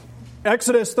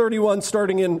Exodus 31,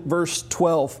 starting in verse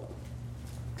 12.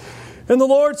 And the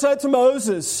Lord said to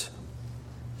Moses,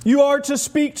 "You are to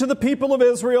speak to the people of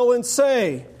Israel and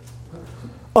say,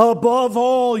 'Above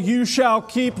all, you shall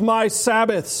keep my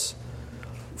Sabbaths.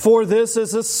 For this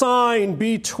is a sign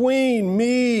between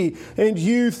me and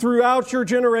you throughout your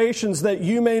generations, that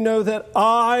you may know that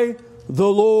I, the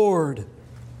Lord,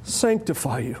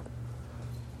 sanctify you.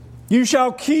 You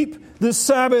shall keep the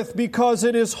Sabbath because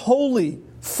it is holy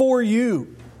for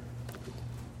you.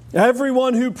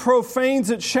 Everyone who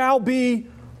profanes it shall be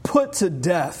put to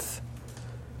death.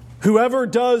 Whoever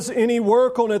does any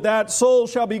work on it, that soul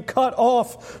shall be cut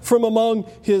off from among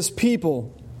his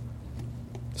people.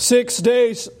 6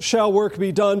 days shall work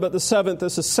be done, but the seventh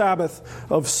is a Sabbath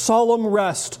of solemn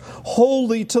rest,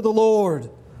 holy to the Lord.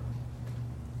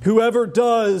 Whoever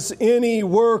does any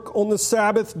work on the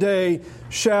Sabbath day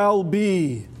shall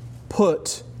be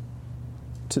put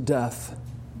to death.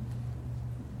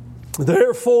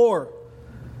 Therefore,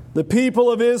 the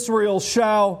people of Israel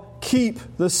shall keep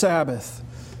the Sabbath,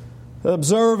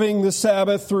 observing the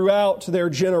Sabbath throughout their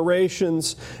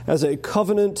generations as a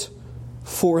covenant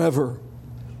forever.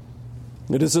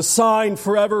 It is a sign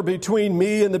forever between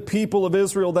me and the people of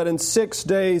Israel that in 6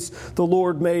 days the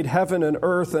Lord made heaven and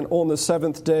earth, and on the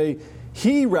seventh day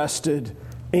He rested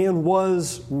and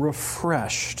was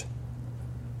refreshed.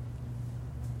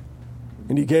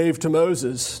 And He gave to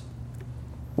Moses,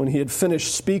 when he had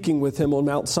finished speaking with him on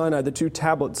Mount Sinai, the 2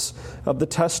 tablets of the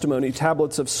testimony,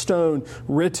 tablets of stone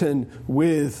written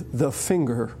with the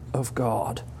finger of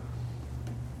God.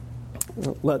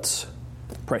 Let's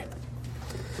pray.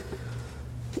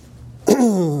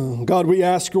 God, we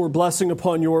ask your blessing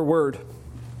upon your word.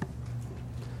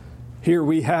 Here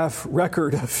we have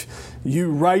record of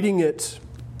you writing it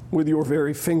with your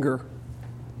very finger.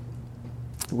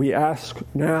 We ask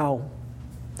now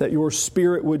that your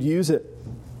Spirit would use it.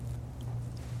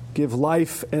 Give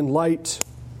life and light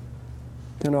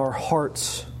in our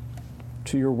hearts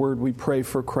to your word, we pray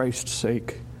for Christ's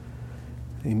sake.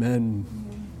 Amen.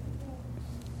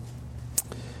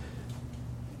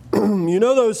 You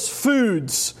know those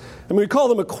foods, and we call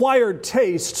them acquired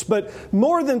tastes, but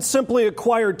more than simply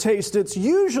acquired taste, it's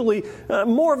usually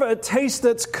more of a taste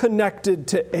that's connected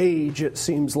to age, it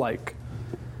seems like.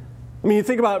 I mean, you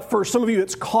think about, for some of you,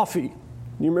 it's coffee.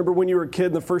 You remember when you were a kid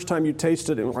and the first time you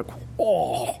tasted it, it was like,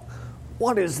 oh,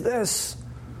 what is this?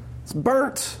 It's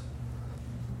burnt.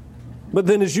 But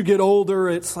then as you get older,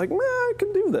 it's like, I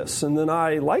can do this, and then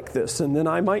I like this, and then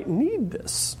I might need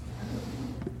this.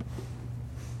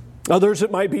 Others, it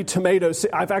might be tomatoes.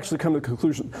 I've actually come to the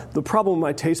conclusion, the problem with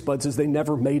my taste buds is they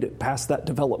never made it past that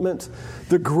development.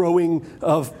 The growing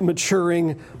of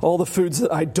maturing, all the foods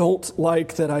that I don't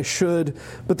like that I should.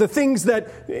 But the things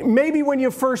that maybe when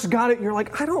you first got it, you're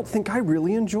like, I don't think I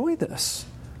really enjoy this.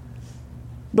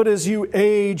 But as you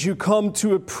age, you come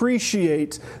to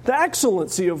appreciate the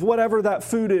excellency of whatever that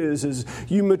food is. As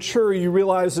you mature, you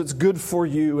realize it's good for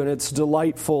you and it's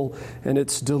delightful and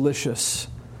it's delicious.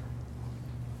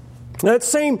 That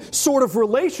same sort of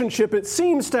relationship it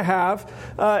seems to have,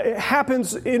 it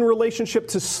happens in relationship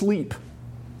to sleep.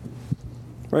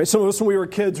 Right? Some of us when we were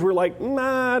kids were like,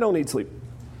 I don't need sleep.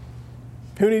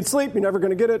 Who needs sleep? You're never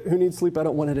going to get it. Who needs sleep? I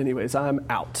don't want it anyways. I'm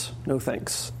out. No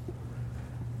thanks.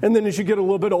 And then as you get a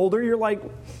little bit older, you're like,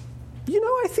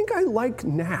 I think I like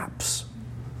naps.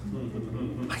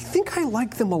 I think I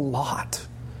like them a lot.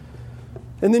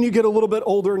 And then you get a little bit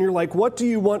older and you're like, what do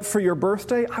you want for your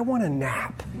birthday? I want a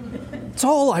nap. It's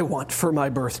all I want for my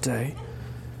birthday.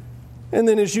 And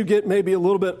then as you get maybe a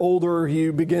little bit older,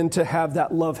 you begin to have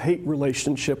that love-hate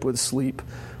relationship with sleep,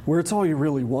 where it's all you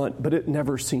really want, but it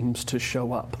never seems to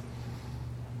show up.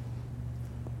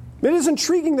 It is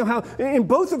intriguing, though, how in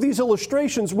both of these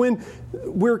illustrations, when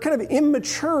we're kind of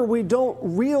immature, we don't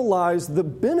realize the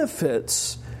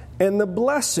benefits and the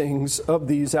blessings of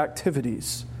these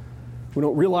activities. We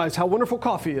don't realize how wonderful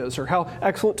coffee is, or how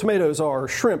excellent tomatoes are, or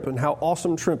shrimp, and how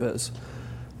awesome shrimp is.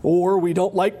 Or we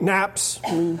don't like naps.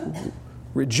 We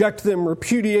reject them,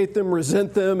 repudiate them,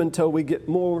 resent them until we get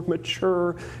more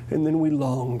mature, and then we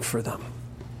long for them.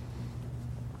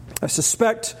 I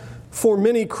suspect for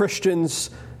many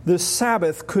Christians, the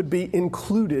Sabbath could be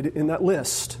included in that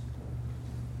list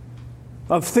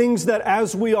of things that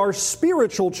as we are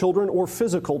spiritual children or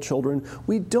physical children,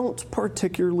 we don't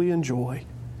particularly enjoy.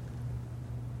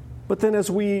 But then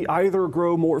as we either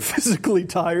grow more physically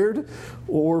tired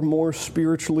or more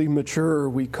spiritually mature,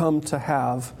 we come to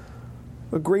have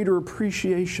a greater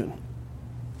appreciation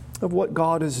of what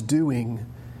God is doing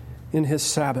in His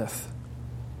Sabbath.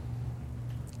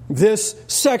 This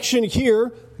section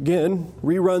here again,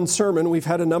 rerun sermon, we've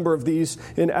had a number of these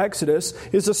in Exodus,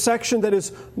 is a section that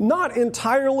is not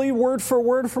entirely word for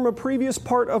word from a previous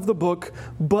part of the book,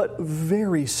 but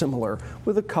very similar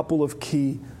with a couple of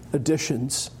key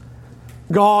additions.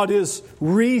 God is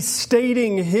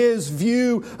restating His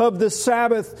view of the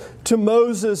Sabbath to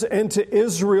Moses and to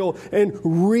Israel and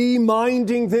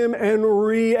reminding them and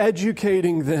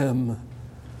re-educating them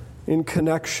in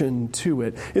connection to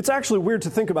it. It's actually weird to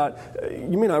think about.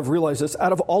 You may not have realized this.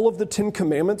 Out of all of the 10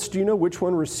 Commandments, do you know which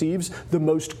one receives the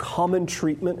most common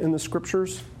treatment in the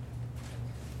Scriptures?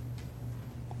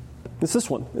 It's this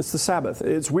one. It's the Sabbath.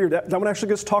 It's weird. That one actually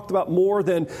gets talked about more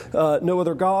than no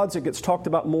other gods. It gets talked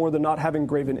about more than not having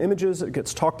graven images. It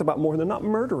gets talked about more than not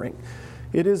murdering.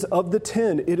 It is, of the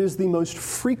 10, it is the most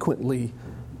frequently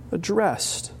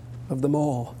addressed of them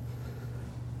all.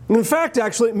 And in fact,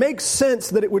 actually, it makes sense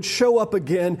that it would show up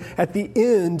again at the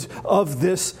end of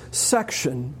this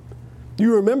section.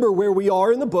 You remember where we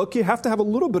are in the book. You have to have a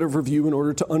little bit of review in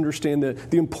order to understand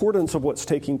the importance of what's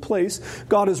taking place.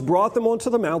 God has brought them onto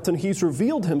the mountain. He's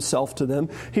revealed Himself to them.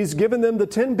 He's given them the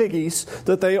 10 biggies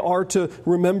that they are to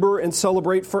remember and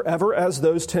celebrate forever, as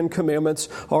those 10 commandments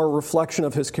are a reflection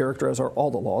of His character, as are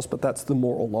all the laws, but that's the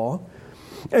moral law.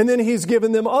 And then He's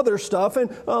given them other stuff,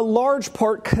 and a large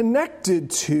part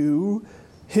connected to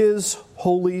His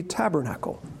holy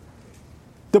tabernacle.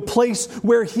 The place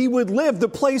where He would live, the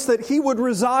place that He would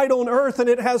reside on earth. And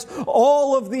it has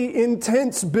all of the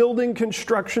intense building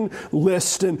construction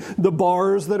list and the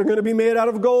bars that are going to be made out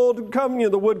of gold,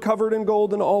 the wood covered in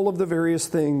gold, and all of the various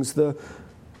things, the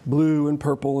blue and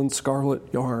purple and scarlet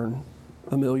yarn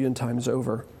 1,000,000 times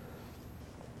over.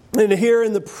 And here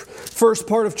in the first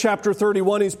part of chapter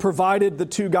 31, He's provided the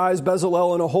 2 guys,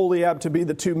 Bezalel and Aholiab, to be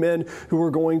the 2 men who are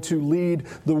going to lead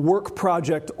the work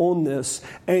project on this.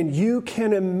 And you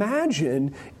can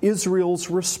imagine Israel's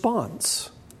response.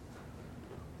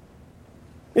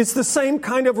 It's the same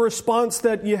kind of response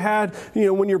that you had,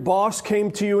 when your boss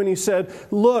came to you and he said,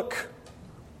 "Look,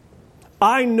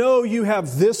 I know you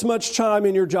have this much time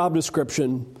in your job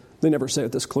description." They never say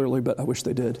it this clearly, but I wish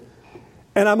they did.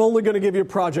 "And I'm only going to give you a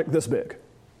project this big.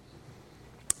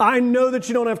 I know that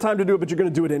you don't have time to do it, but you're going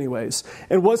to do it anyways."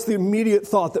 And what's the immediate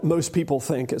thought that most people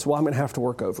think is, well, I'm going to have to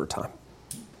work overtime.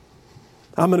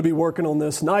 I'm going to be working on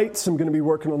this nights. I'm going to be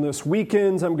working on this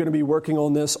weekends. I'm going to be working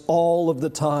on this all of the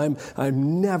time.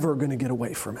 I'm never going to get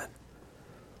away from it.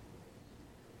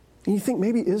 And you think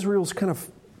maybe Israel's kind of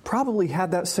probably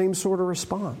had that same sort of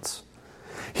response.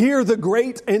 Here, the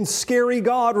great and scary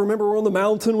God, remember we're on the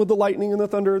mountain with the lightning and the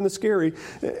thunder and the scary,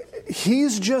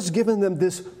 He's just given them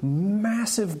this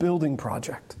massive building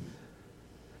project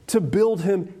to build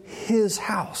Him His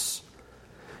house.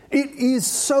 It is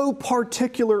so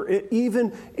particular, it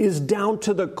even is down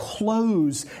to the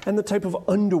clothes and the type of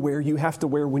underwear you have to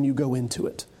wear when you go into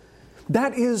it.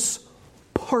 That is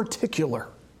particular.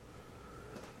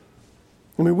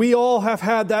 I mean, we all have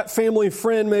had that family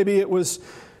friend, maybe it was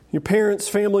your parents'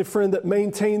 family friend, that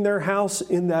maintained their house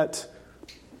in that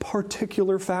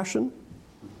particular fashion.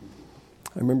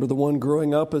 I remember the one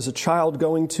growing up as a child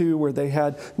going to where they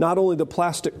had not only the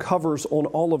plastic covers on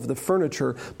all of the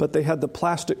furniture, but they had the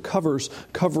plastic covers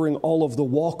covering all of the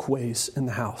walkways in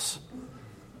the house,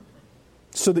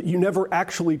 so that you never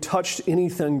actually touched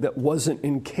anything that wasn't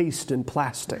encased in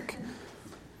plastic.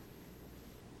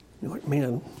 You're like,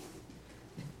 man,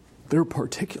 they're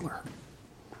particular.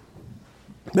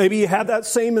 Maybe you have that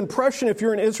same impression if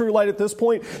you're an Israelite at this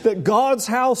point, that God's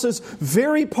house is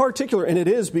very particular. And it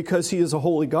is, because He is a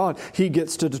holy God. He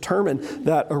gets to determine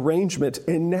that arrangement.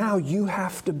 And now you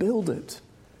have to build it.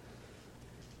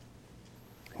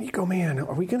 And you go, man, how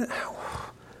are we going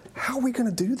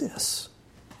to do this?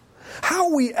 How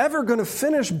are we ever going to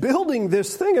finish building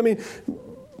this thing? I mean,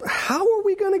 how are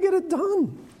we going to get it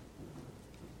done?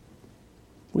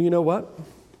 Well, you know what?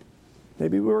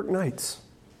 Maybe we work nights.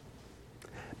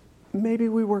 Maybe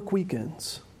we work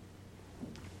weekends.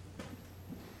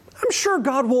 I'm sure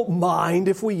God won't mind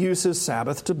if we use His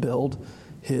Sabbath to build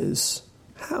His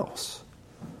house.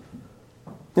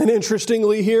 And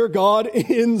interestingly here, God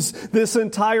ends this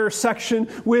entire section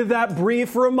with that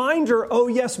brief reminder, oh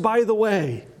yes, by the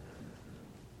way,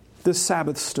 the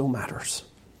Sabbath still matters.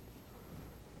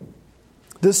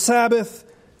 The Sabbath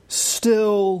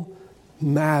still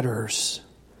matters.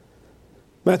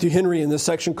 Matthew Henry in this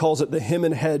section calls it the hem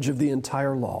and hedge of the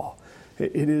entire law.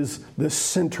 It is the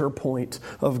center point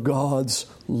of God's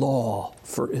law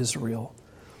for Israel.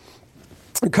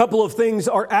 A couple of things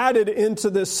are added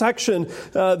into this section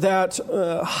that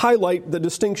highlight the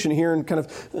distinction here and kind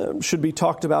of should be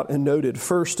talked about and noted.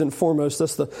 First and foremost,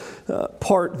 that's the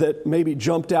part that maybe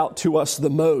jumped out to us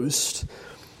the most.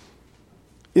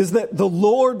 is that the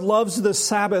Lord loves the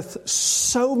Sabbath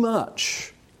so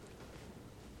much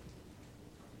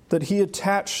that He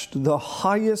attached the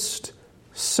highest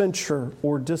censure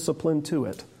or discipline to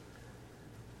it.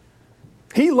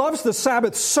 He loves the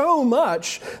Sabbath so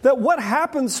much that what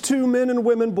happens to men and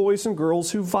women, boys and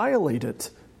girls who violate it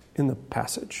in the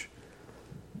passage?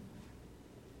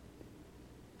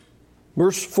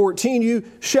 Verse 14, you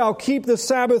shall keep the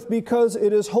Sabbath because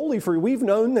it is holy for you. We've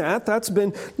known that. That's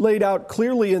been laid out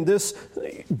clearly in this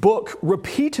book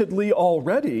repeatedly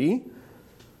already.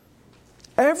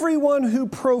 Everyone who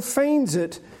profanes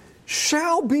it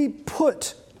shall be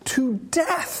put to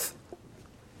death.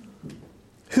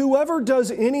 Whoever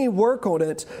does any work on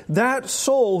it, that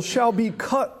soul shall be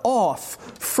cut off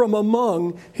from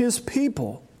among his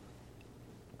people.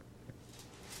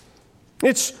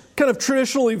 It's kind of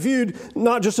traditionally viewed,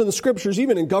 not just in the Scriptures,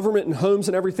 even in government and homes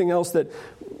and everything else, that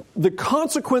the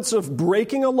consequence of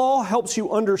breaking a law helps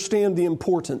you understand the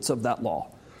importance of that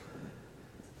law.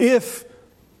 If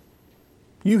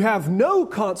you have no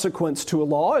consequence to a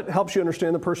law, it helps you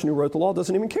understand the person who wrote the law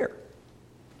doesn't even care.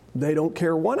 They don't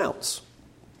care 1 ounce.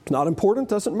 It's not important,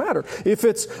 doesn't matter. If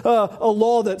it's a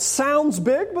law that sounds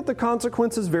big, but the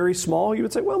consequence is very small, you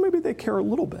would say, well, maybe they care a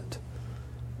little bit.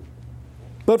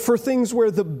 But for things where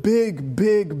the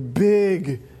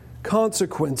big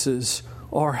consequences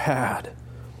are had.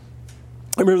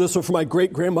 I remember this one from my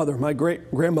great-grandmother. My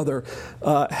great-grandmother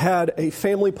had a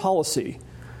family policy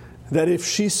that if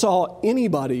she saw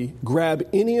anybody grab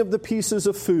any of the pieces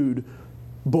of food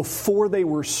before they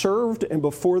were served and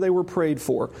before they were prayed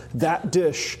for, that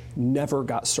dish never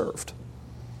got served.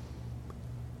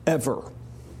 Ever.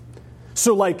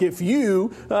 So like if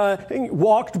you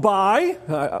walked by,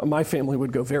 my family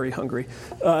would go very hungry.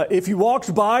 If you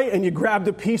walked by and you grabbed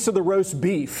a piece of the roast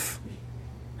beef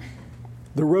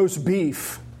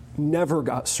never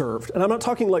got served. And I'm not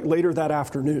talking like later that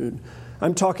afternoon.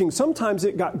 I'm talking sometimes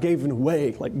it got given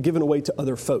away to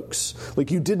other folks.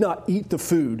 Like you did not eat the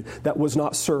food that was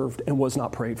not served and was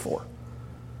not prayed for.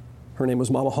 Her name was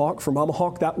Mama Hawk. For Mama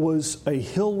Hawk, that was a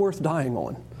hill worth dying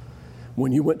on.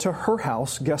 When you went to her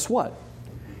house, guess what?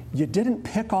 You didn't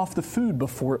pick off the food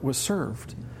before it was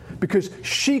served. Because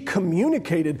she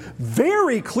communicated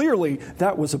very clearly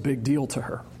that was a big deal to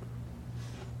her.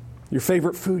 Your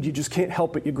favorite food, you just can't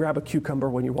help it. You grab a cucumber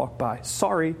when you walk by.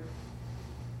 Sorry.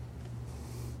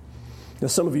 Now,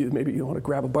 some of you, maybe you want to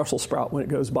grab a Brussels sprout when it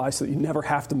goes by so that you never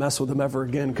have to mess with them ever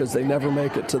again because they never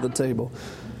make it to the table.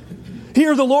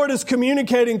 Here the Lord is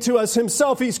communicating to us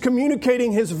Himself. He's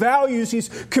communicating His values. He's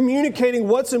communicating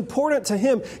what's important to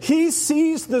Him. He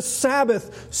sees the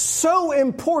Sabbath so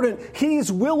important, He's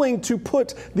willing to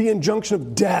put the injunction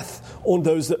of death on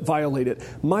those that violate it.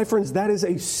 My friends, that is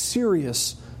a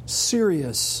serious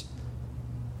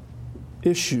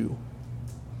issue.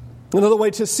 Another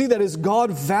way to see that is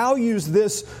God values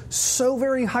this so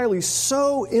very highly,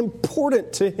 so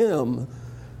important to Him,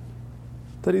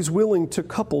 that He's willing to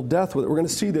couple death with it. We're going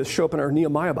to see this show up in our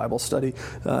Nehemiah Bible study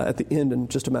at the end in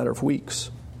just a matter of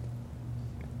weeks.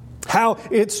 How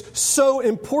it's so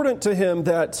important to Him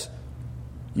that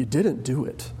you didn't do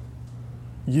it.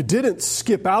 You didn't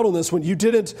skip out on this one. You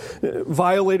didn't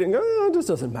violate it and go, it just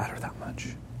doesn't matter that much.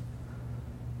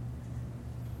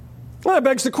 Well, that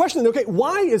begs the question, okay,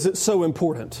 why is it so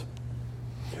important?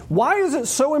 Why is it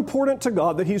so important to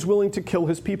God that He's willing to kill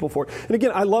His people for it? And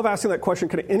again, I love asking that question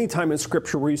kind of any time in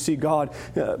Scripture where you see God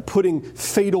putting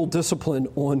fatal discipline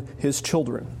on His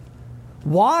children.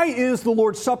 Why is the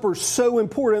Lord's Supper so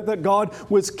important that God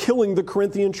was killing the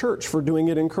Corinthian church for doing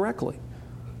it incorrectly?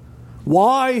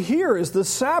 Why here is the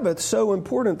Sabbath so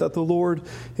important that the Lord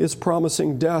is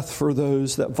promising death for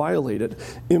those that violate it?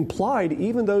 Implied,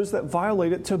 even those that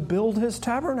violate it to build His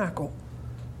tabernacle.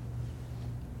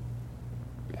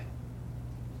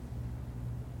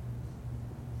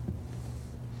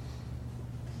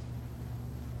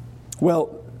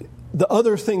 Well, the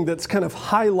other thing that's kind of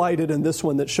highlighted in this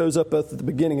one that shows up at the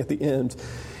beginning, at the end,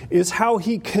 is how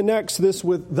He connects this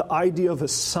with the idea of a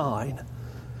sign.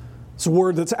 It's a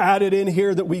word that's added in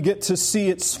here that we get to see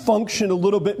its function a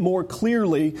little bit more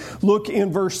clearly. Look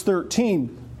in verse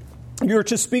 13. You're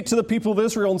to speak to the people of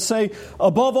Israel and say,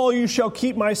 above all you shall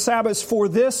keep my Sabbaths, for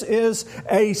this is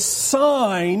a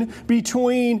sign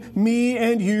between me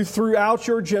and you throughout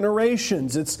your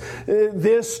generations. It's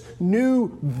this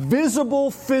new visible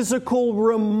physical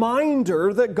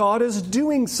reminder that God is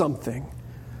doing something.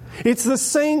 It's the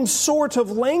same sort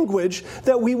of language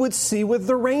that we would see with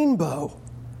the rainbow.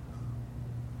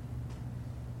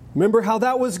 Remember how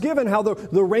that was given, how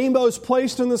the rainbow is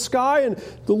placed in the sky, and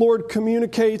the Lord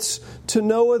communicates to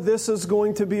Noah, this is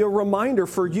going to be a reminder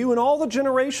for you and all the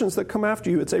generations that come after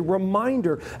you. It's a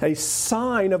reminder, a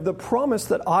sign of the promise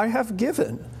that I have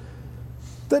given,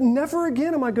 that never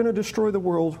again am I going to destroy the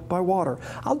world by water.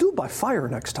 I'll do it by fire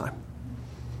next time.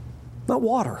 Not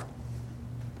water.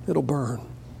 It'll burn.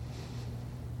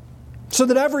 So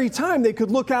that every time they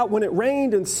could look out when it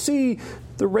rained and see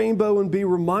the rainbow and be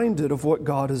reminded of what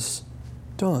God has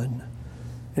done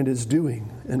and is doing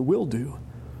and will do.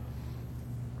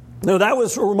 Now, that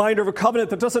was a reminder of a covenant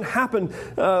that doesn't happen,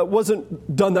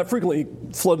 wasn't done that frequently.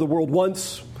 Flood the world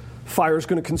once, fire is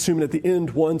going to consume it at the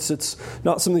end once. It's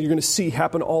not something you're going to see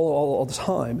happen all the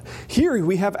time. Here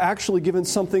we have actually given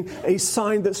something, a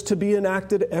sign that's to be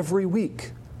enacted every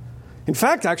week. In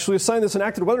fact, actually a sign that's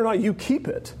enacted whether or not you keep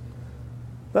it.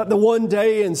 That the 1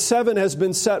 day in 7 has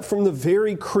been set from the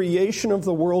very creation of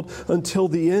the world until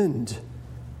the end,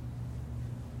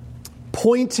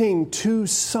 pointing to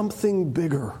something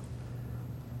bigger.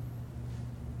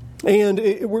 And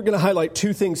we're going to highlight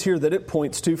 2 things here that it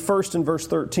points to. First, in verse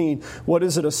 13, what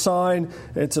is it a sign?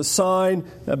 It's a sign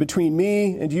between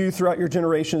me and you throughout your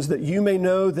generations, that you may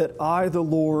know that I, the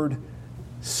Lord,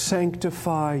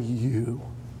 sanctify you.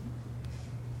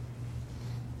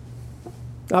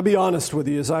 I'll be honest with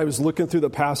you, as I was looking through the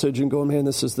passage and going, man,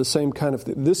 this is the same kind of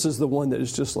thing. This is the one that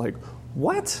is just like,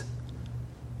 what?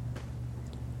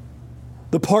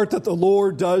 The part that the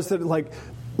Lord does that, like,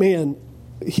 man,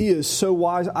 He is so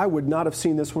wise. I would not have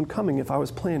seen this one coming if I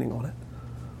was planning on it.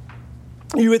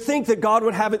 You would think that God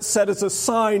would have it set as a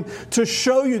sign to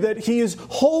show you that He is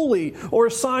holy, or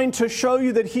a sign to show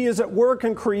you that He is at work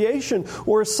in creation,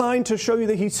 or a sign to show you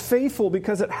that He's faithful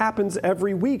because it happens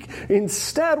every week.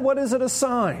 Instead, what is it a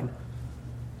sign?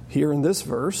 Here in this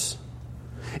verse,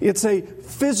 it's a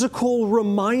physical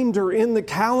reminder in the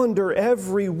calendar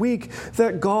every week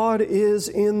that God is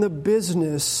in the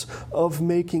business of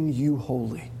making you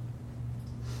holy.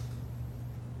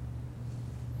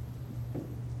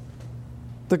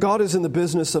 That God is in the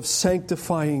business of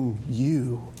sanctifying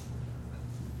you.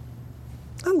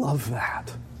 I love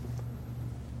that.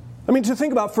 I mean, to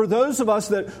think about, for those of us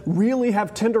that really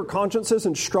have tender consciences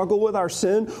and struggle with our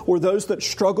sin, or those that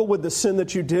struggle with the sin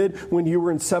that you did when you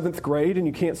were in 7th grade and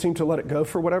you can't seem to let it go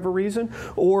for whatever reason,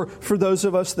 or for those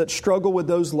of us that struggle with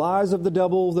those lies of the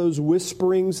devil, those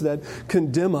whisperings that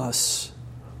condemn us,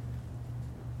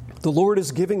 the Lord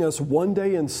is giving us 1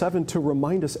 day in 7 to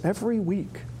remind us every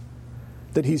week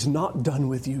that He's not done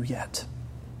with you yet.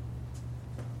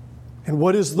 And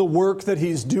what is the work that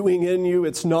He's doing in you?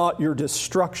 It's not your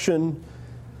destruction.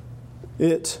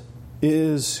 It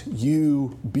is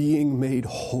you being made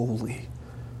holy.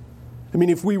 I mean,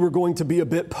 if we were going to be a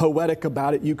bit poetic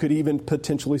about it, you could even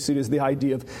potentially see it as the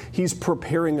idea of He's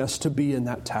preparing us to be in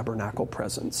that tabernacle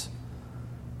presence.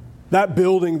 That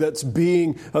building that's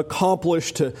being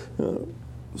accomplished to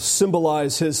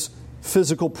symbolize His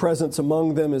physical presence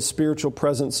among them, His spiritual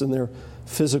presence in their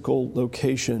physical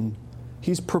location.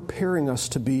 He's preparing us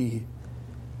to be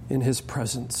in His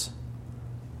presence.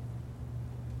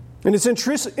 And it's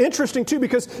interesting, too,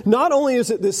 because not only is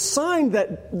it this sign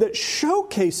that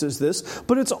showcases this,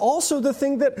 but it's also the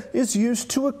thing that is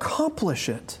used to accomplish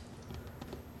it.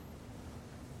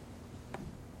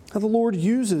 How the Lord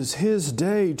uses His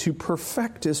day to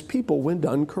perfect His people when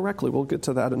done correctly. We'll get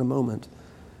to that in a moment.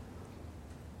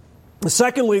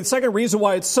 Secondly, the second reason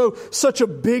why it's such a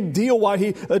big deal, why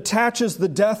He attaches the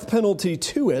death penalty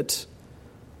to it,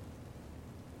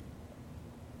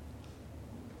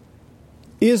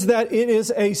 is that it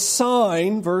is a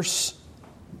sign, verse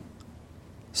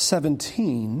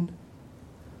 17,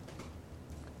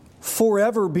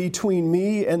 forever between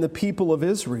me and the people of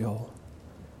Israel,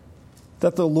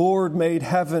 that the Lord made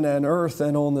heaven and earth,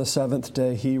 and on the 7th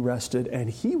day He rested, and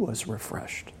He was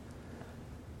refreshed.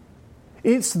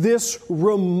 It's this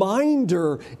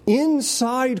reminder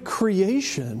inside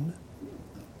creation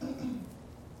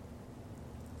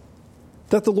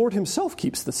that the Lord Himself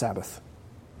keeps the Sabbath.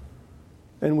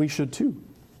 And we should too.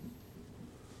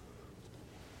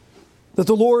 That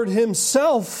the Lord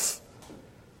Himself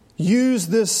used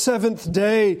this 7th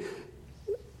day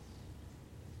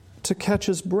to catch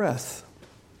His breath.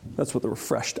 That's what the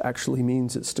refreshed actually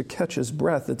means. It's to catch His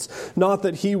breath. It's not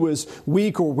that He was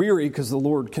weak or weary, because the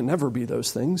Lord can never be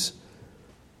those things,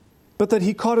 but that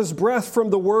He caught His breath from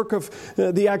the work of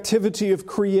the activity of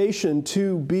creation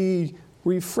to be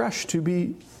refreshed, to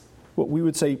be what we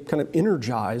would say kind of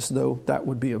energized, though that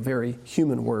would be a very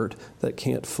human word that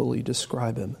can't fully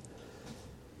describe Him.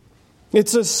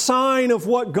 It's a sign of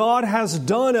what God has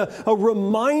done, a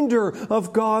reminder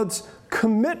of God's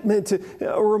commitment,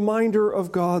 a reminder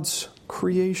of God's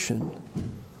creation.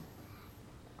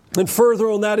 And further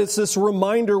on that, it's this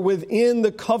reminder within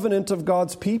the covenant of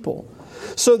God's people,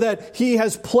 so that He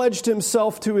has pledged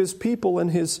Himself to His people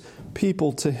and His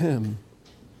people to Him.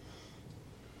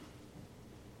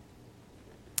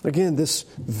 Again, this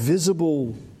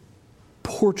visible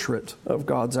portrait of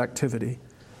God's activity.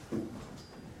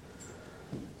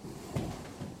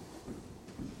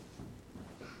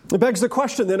 It begs the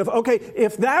question then of, okay,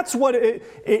 if that's what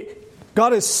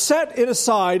God has set it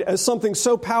aside as something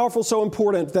so powerful, so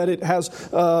important that it has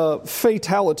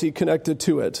fatality connected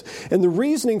to it. And the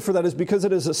reasoning for that is because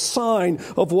it is a sign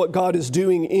of what God is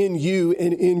doing in you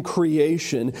and in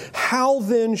creation. How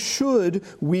then should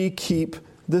we keep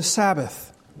the Sabbath?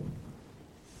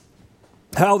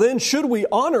 How then should we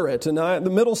honor it? And the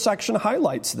middle section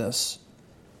highlights this.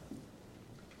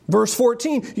 Verse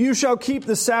 14, you shall keep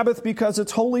the Sabbath because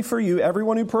it's holy for you.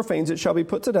 Everyone who profanes it shall be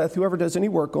put to death. Whoever does any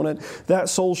work on it, that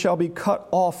soul shall be cut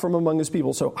off from among his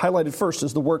people. So highlighted first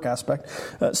is the work aspect.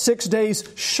 6 days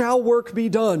shall work be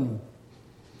done.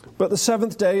 But the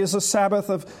seventh day is a Sabbath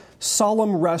of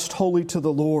solemn rest, holy to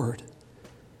the Lord.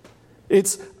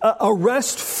 It's a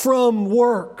rest from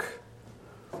work.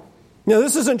 Now,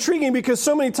 this is intriguing because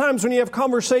so many times when you have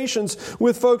conversations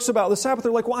with folks about the Sabbath,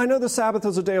 they're like, well, I know the Sabbath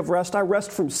is a day of rest. I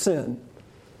rest from sin.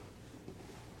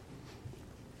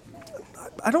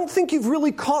 I don't think you've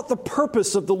really caught the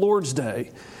purpose of the Lord's Day.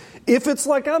 If it's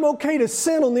like I'm okay to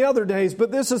sin on the other days,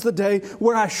 but this is the day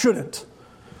where I shouldn't.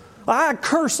 I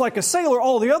curse like a sailor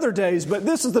all the other days, but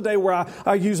this is the day where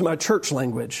I use my church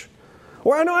language.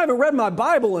 Or I know I haven't read my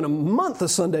Bible in a month of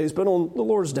Sundays, but on the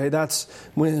Lord's Day, that's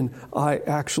when I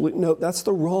actually... No, that's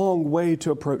the wrong way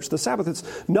to approach the Sabbath. It's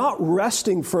not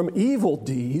resting from evil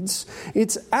deeds.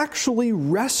 It's actually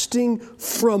resting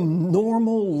from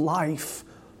normal life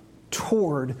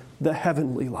toward the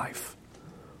heavenly life.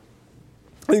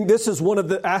 I think this is one of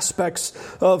the aspects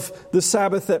of the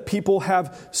Sabbath that people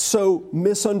have so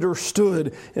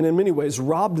misunderstood and in many ways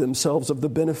robbed themselves of the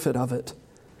benefit of it.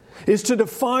 Is to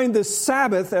define the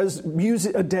Sabbath as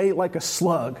a day like a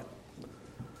slug.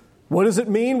 What does it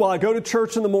mean? Well, I go to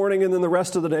church in the morning and then the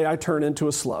rest of the day I turn into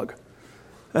a slug.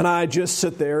 And I just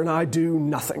sit there and I do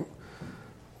nothing.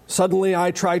 Suddenly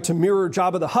I try to mirror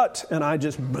Jabba the Hutt and I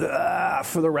just blah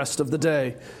for the rest of the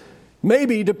day.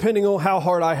 Maybe, depending on how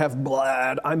hard I have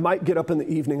bled, I might get up in the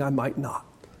evening, I might not.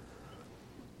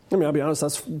 I mean, I'll be honest,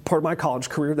 that's part of my college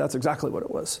career. That's exactly what it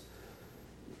was.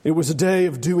 It was a day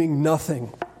of doing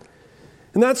nothing.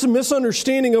 And that's a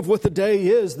misunderstanding of what the day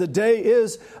is. The day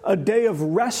is a day of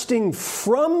resting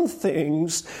from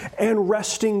things and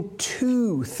resting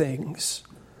to things.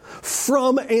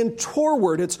 From and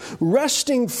toward. It's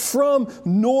resting from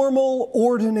normal,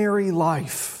 ordinary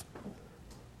life.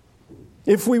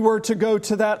 If we were to go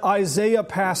to that Isaiah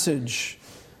passage,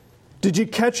 did you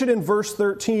catch it in verse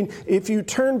 13? If you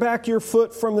turn back your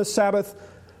foot from the Sabbath,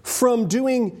 from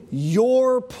doing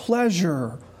your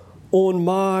pleasure on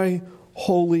my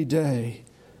holy day,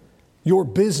 your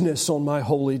business on my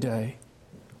holy day.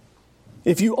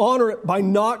 If you honor it by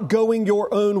not going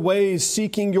your own ways,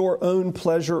 seeking your own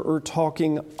pleasure, or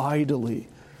talking idly.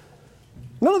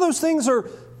 None of those things are,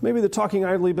 maybe the talking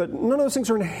idly, but none of those things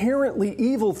are inherently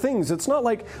evil things. It's not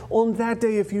like on that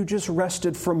day if you just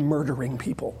rested from murdering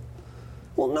people.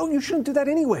 Well, no, you shouldn't do that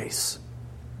anyways.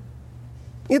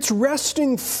 It's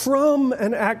resting from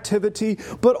an activity,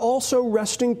 but also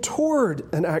resting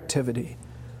toward an activity.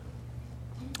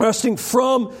 Resting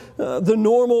from the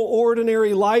normal,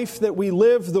 ordinary life that we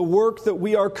live, the work that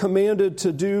we are commanded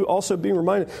to do. Also being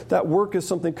reminded that work is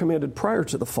something commanded prior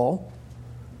to the fall.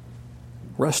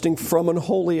 Resting from an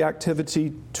holy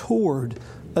activity toward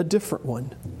a different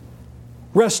one.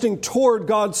 Resting toward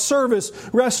God's service,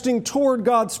 resting toward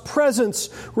God's presence,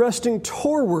 resting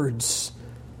towards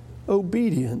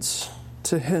obedience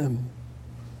to Him.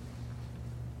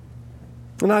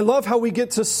 And I love how we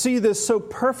get to see this so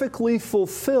perfectly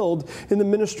fulfilled in the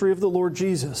ministry of the Lord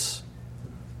Jesus.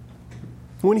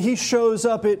 When He shows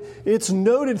up, it's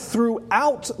noted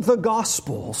throughout the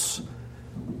Gospels.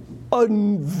 A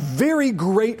very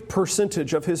great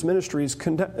percentage of His ministry is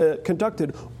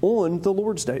conducted on the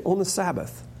Lord's Day, on the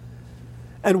Sabbath.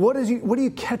 And what do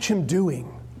you catch Him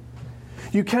doing?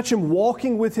 You catch Him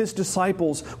walking with His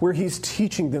disciples where He's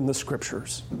teaching them the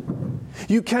Scriptures.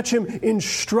 You catch Him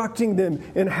instructing them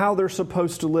in how they're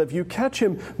supposed to live. You catch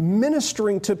Him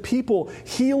ministering to people,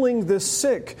 healing the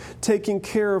sick, taking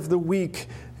care of the weak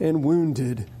and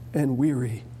wounded and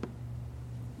weary.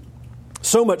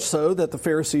 So much so that the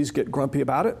Pharisees get grumpy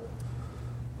about it.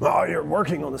 Oh, you're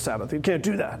working on the Sabbath. You can't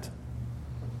do that.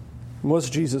 And what's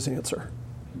Jesus' answer?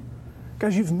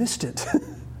 Guys, you've missed it.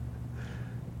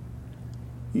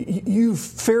 You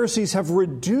Pharisees have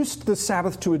reduced the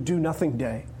Sabbath to a do-nothing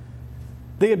day.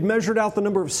 They had measured out the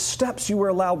number of steps you were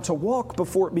allowed to walk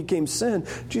before it became sin.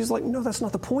 Jesus is like, no, that's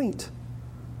not the point.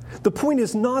 The point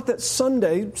is not that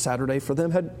Sunday, Saturday for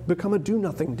them, had become a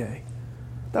do-nothing day.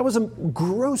 That was a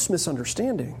gross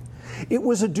misunderstanding. It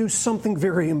was a do something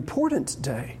very important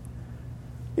day.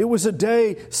 It was a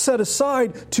day set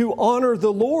aside to honor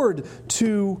the Lord,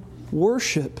 to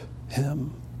worship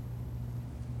Him,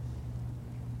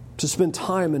 to spend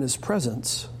time in His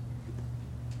presence.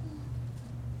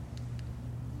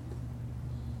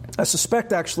 I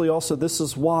suspect actually also this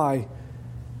is why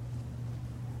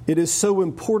it is so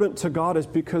important to God, is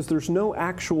because there's no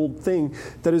actual thing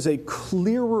that is a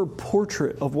clearer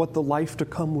portrait of what the life to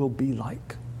come will be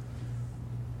like.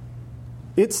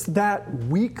 It's that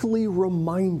weekly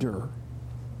reminder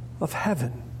of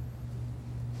heaven,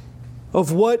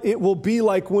 of what it will be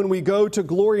like when we go to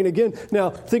glory. And again, now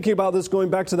thinking about this, going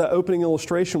back to that opening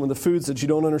illustration with the foods that you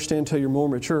don't understand until you're more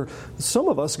mature, some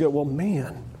of us go, well,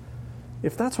 man,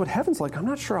 if that's what heaven's like, I'm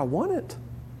not sure I want it.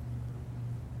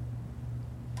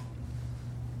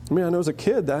 I mean, I know as a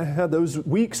kid, I had those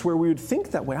weeks where we would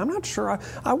think that way. I'm not sure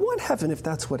I want heaven if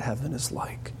that's what heaven is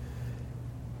like.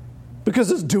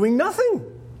 Because it's doing nothing.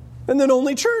 And then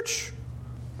only church.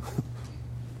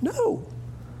 No.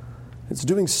 It's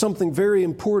doing something very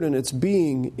important. It's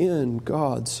being in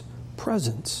God's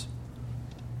presence.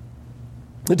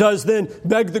 It does then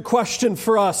beg the question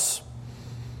for us.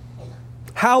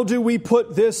 How do we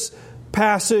put this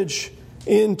passage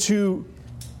into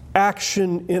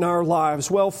action in our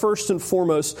lives? Well, first and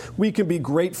foremost, we can be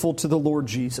grateful to the Lord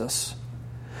Jesus.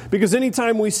 Because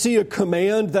anytime we see a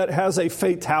command that has a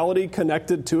fatality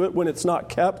connected to it when it's not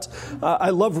kept, I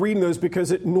love reading those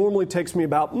because it normally takes me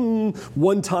about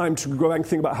one time to go back and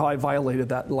think about how I violated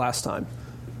that the last time.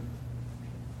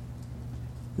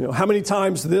 You know, how many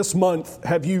times this month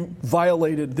have you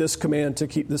violated this command to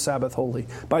keep the Sabbath holy?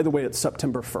 By the way, it's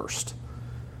September 1st.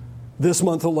 This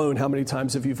month alone, how many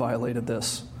times have you violated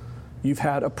this? You've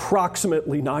had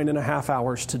approximately 9.5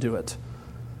 hours to do it.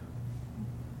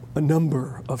 A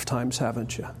number of times,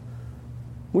 haven't you?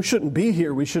 We shouldn't be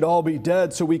here. We should all be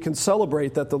dead so we can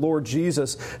celebrate that the Lord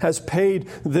Jesus has paid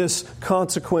this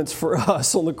consequence for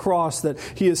us on the cross, that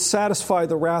He has satisfied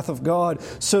the wrath of God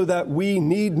so that we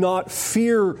need not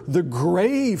fear the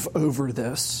grave over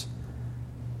this.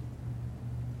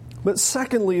 But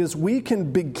secondly, is we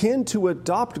can begin to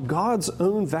adopt God's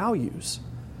own values.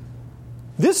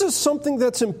 This is something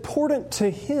that's important to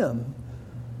Him.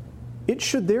 It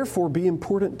should therefore be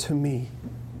important to me.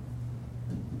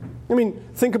 I mean,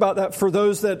 think about that for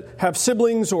those that have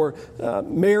siblings or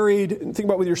married. Think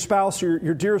about with your spouse or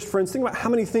your dearest friends. Think about how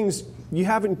many things you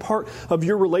have in part of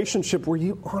your relationship where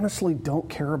you honestly don't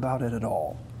care about it at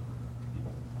all.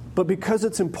 But because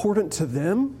it's important to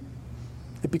them,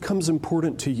 it becomes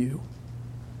important to you.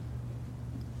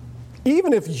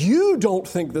 Even if you don't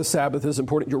think the Sabbath is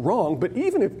important, you're wrong. But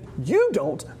even if you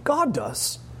don't, God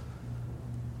does.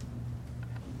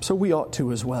 So we ought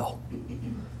to as well.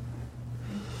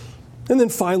 And then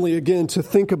finally, again, to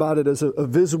think about it as a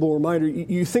visible reminder,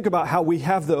 you think about how we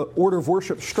have the order of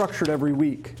worship structured every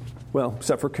week. Well,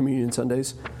 except for Communion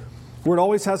Sundays, where it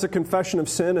always has a confession of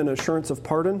sin and assurance of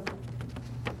pardon.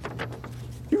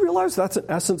 You realize that's in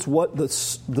essence what the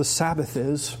Sabbath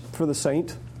is for the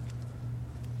saint?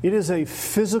 It is a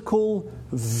physical,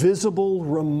 visible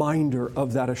reminder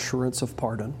of that assurance of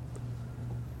pardon.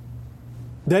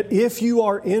 That if you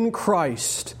are in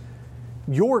Christ,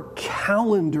 your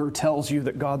calendar tells you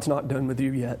that God's not done with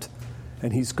you yet,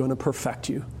 and He's going to perfect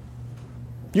you.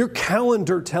 Your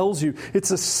calendar tells you it's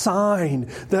a sign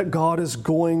that God is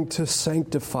going to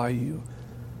sanctify you,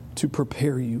 to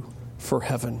prepare you for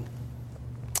heaven.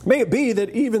 May it be that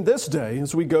even this day,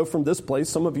 as we go from this place,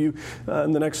 some of you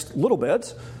in the next little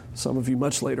bit, some of you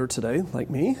much later today, like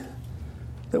me,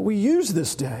 that we use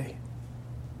this day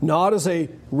not as a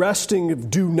resting of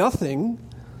do nothing,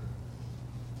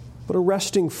 but a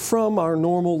resting from our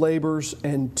normal labors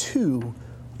and to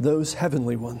those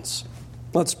heavenly ones.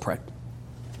 Let's pray.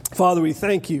 Father, we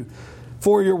thank You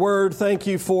for Your word. Thank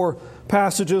You for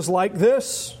passages like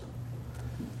this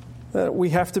that we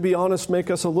have to be honest,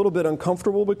 make us a little bit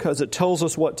uncomfortable because it tells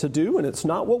us what to do, and it's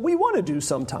not what we want to do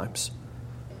sometimes.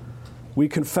 We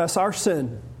confess our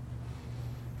sin,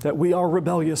 that we are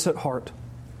rebellious at heart.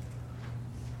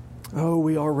 Oh,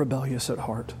 we are rebellious at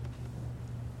heart.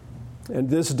 And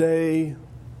this day,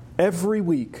 every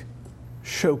week,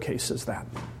 showcases that.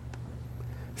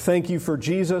 Thank You for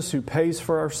Jesus who pays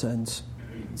for our sins.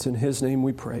 It's in His name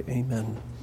we pray. Amen.